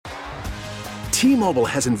T-Mobile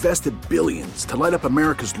has invested billions to light up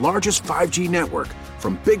America's largest 5G network,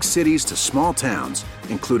 from big cities to small towns,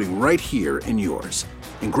 including right here in yours.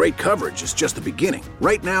 And great coverage is just the beginning.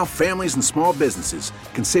 Right now, families and small businesses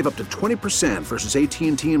can save up to 20% versus AT&T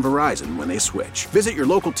and Verizon when they switch. Visit your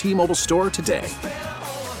local T-Mobile store today.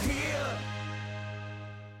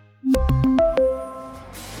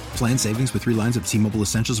 Plan savings with 3 lines of T-Mobile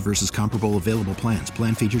Essentials versus comparable available plans.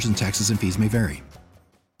 Plan features and taxes and fees may vary.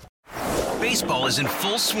 Baseball is in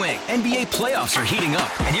full swing. NBA playoffs are heating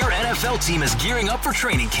up, and your NFL team is gearing up for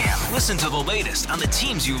training camp. Listen to the latest on the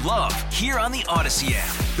teams you love here on the Odyssey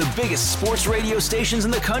app. The biggest sports radio stations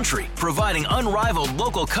in the country, providing unrivaled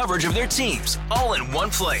local coverage of their teams, all in one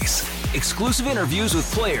place. Exclusive interviews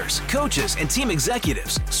with players, coaches, and team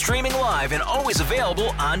executives, streaming live and always available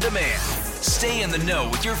on demand. Stay in the know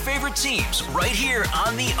with your favorite teams right here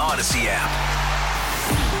on the Odyssey app.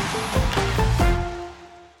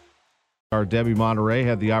 Our Debbie Monterrey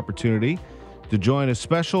had the opportunity to join a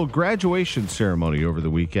special graduation ceremony over the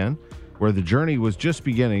weekend where the journey was just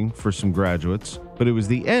beginning for some graduates, but it was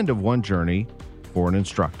the end of one journey for an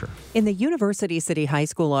instructor. In the University City High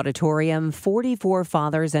School auditorium, 44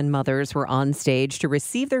 fathers and mothers were on stage to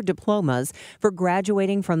receive their diplomas for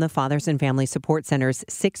graduating from the Fathers and Family Support Center's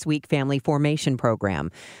 6-week family formation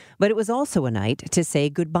program. But it was also a night to say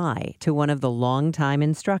goodbye to one of the longtime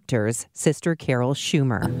instructors, Sister Carol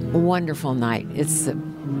Schumer. A wonderful night. It's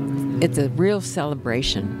a real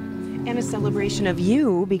celebration. And a celebration of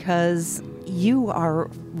you because you are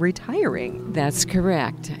retiring. That's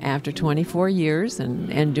correct. After 24 years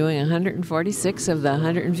and doing 146 of the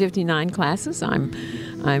 159 classes, I'm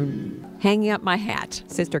hanging up my hat.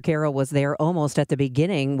 Sister Carol was there almost at the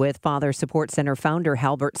beginning with Father Support Center founder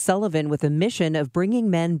Halbert Sullivan with a mission of bringing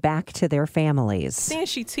men back to their families. Then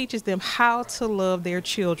she teaches them how to love their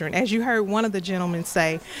children. As you heard one of the gentlemen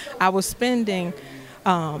say, I was spending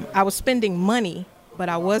money, but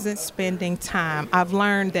I wasn't spending time. I've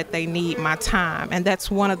learned that they need my time, and that's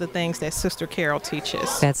one of the things that Sister Carol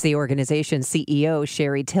teaches. That's the organization's CEO,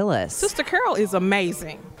 Sherry Tillis. Sister Carol is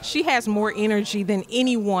amazing. She has more energy than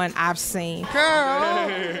anyone I've seen. Carol!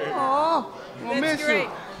 Oh, I miss you.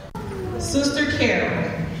 Sister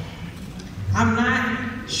Carol, I'm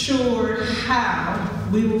not sure how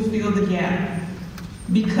we will fill the gap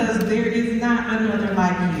because there is not another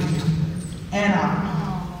like you at all.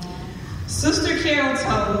 Sister Carol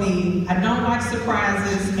told me I don't like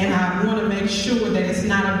surprises and I want to make sure that it's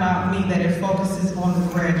not about me, that it focuses on the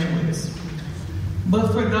graduates.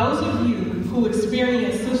 But for those of you who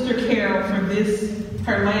experienced Sister Carol for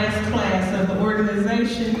her last class of the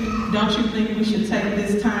organization, don't you think we should take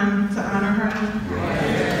this time to honor her?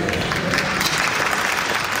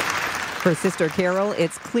 For Sister Carol,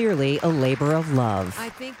 it's clearly a labor of love. I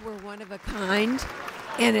think we're one of a kind.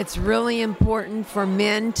 And it's really important for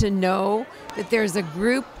men to know that there's a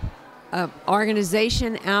group,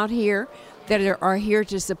 organization out here that are here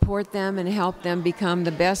to support them and help them become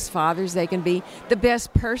the best fathers they can be, the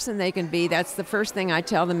best person they can be. That's the first thing I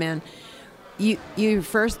tell the men. Your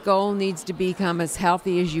first goal needs to become as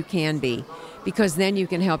healthy as you can be, because then you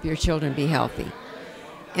can help your children be healthy.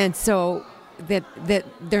 And so that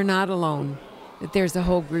they're not alone. That there's a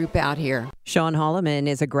whole group out here. Sean Holloman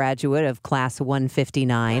is a graduate of Class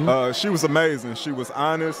 159. She was amazing. She was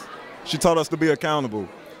honest. She taught us to be accountable.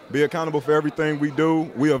 Be accountable for everything we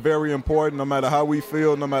do. We are very important no matter how we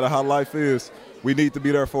feel, no matter how life is. We need to be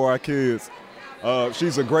there for our kids.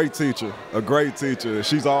 She's a great teacher,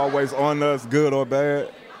 She's always on us, good or bad.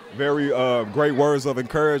 Very great words of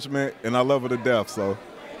encouragement, and I love her to death. So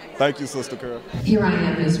thank you, Sister Carol. Here I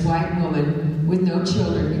am, this white woman with no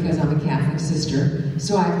children because I'm a Catholic sister.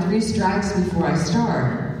 So I have 3 strikes before I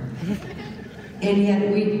start. And yet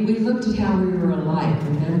we looked at how we were alike,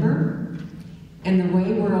 remember? And the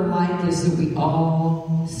way we're alike is that we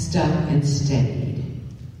all stuck and stayed.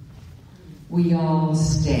 We all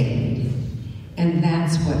stayed. And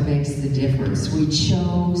that's what makes the difference. We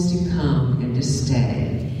chose to come and to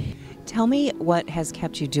stay. Tell me what has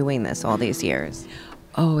kept you doing this all these years.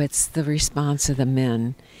 Oh, it's the response of the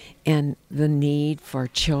men and the need for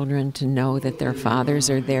children to know that their fathers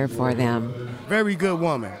are there for them. Very good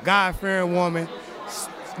woman, God-fearing woman,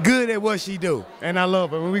 good at what she do. And I love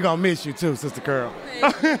her. We're going to miss you too, Sister Carol.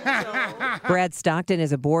 Brad Stockton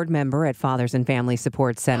is a board member at Fathers and Family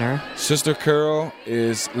Support Center. Sister Carol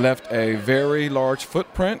is left a very large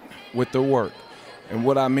footprint with the work. And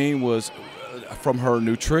what I mean was from her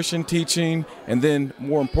nutrition teaching, and then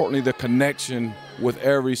more importantly, the connection with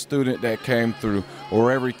every student that came through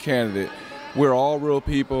or every candidate. we're all real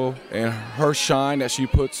people, and her shine that she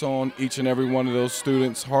puts on each and every one of those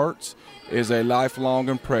students' hearts is a lifelong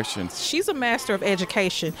impression. She's a master of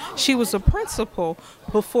education. She was a principal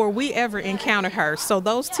before we ever encountered her. So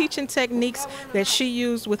those teaching techniques that she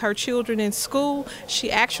used with her children in school, she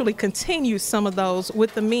actually continues some of those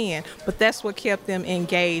with the men. But that's what kept them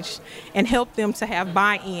engaged and helped them to have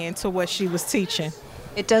buy-in to what she was teaching.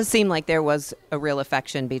 It does seem like there was a real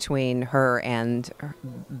affection between her and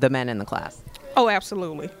the men in the class. Oh,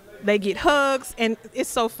 absolutely. They get hugs, and it's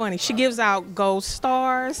so funny. She gives out gold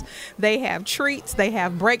stars. They have treats. They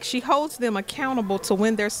have breaks. She holds them accountable to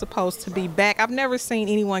when they're supposed to be back. I've never seen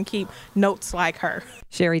anyone keep notes like her.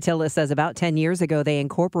 Sherry Tillis says about 10 years ago, they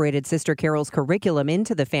incorporated Sister Carol's curriculum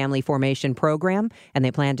into the family formation program, and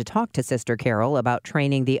they plan to talk to Sister Carol about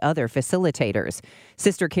training the other facilitators.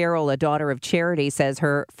 Sister Carol, a daughter of charity, says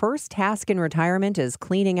her first task in retirement is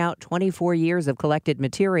cleaning out 24 years of collected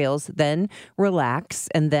materials, then relax,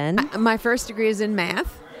 and then... My first degree is in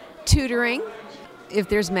math, tutoring. If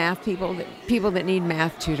there's math people that need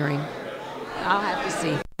math tutoring, I'll have to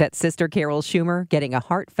see. That's Sister Carol Schumer getting a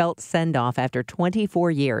heartfelt send-off after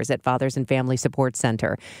 24 years at Fathers and Family Support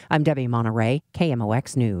Center. I'm Debbie Monterrey,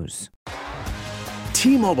 KMOX News.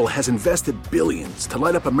 T-Mobile has invested billions to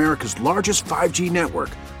light up America's largest 5G network,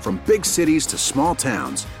 from big cities to small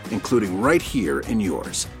towns, including right here in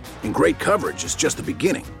yours. And great coverage is just the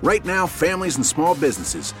beginning. Right now, families and small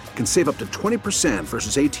businesses can save up to 20%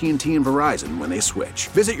 versus AT&T and Verizon when they switch.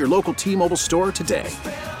 Visit your local T-Mobile store today.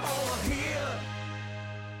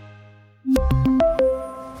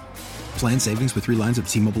 Plan savings with 3 lines of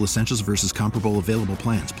T-Mobile Essentials versus comparable available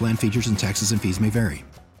plans. Plan features and taxes and fees may vary.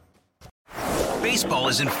 Baseball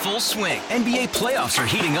is in full swing. NBA playoffs are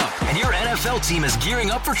heating up, and your NFL team is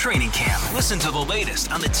gearing up for training camp. Listen to the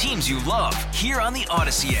latest on the teams you love here on the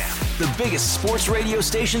Odyssey app. The biggest sports radio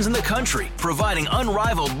stations in the country, providing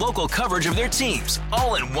unrivaled local coverage of their teams,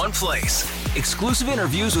 all in one place. Exclusive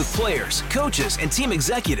interviews with players, coaches, and team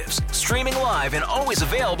executives, streaming live and always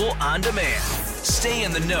available on demand. Stay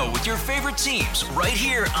in the know with your favorite teams right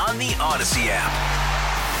here on the Odyssey app.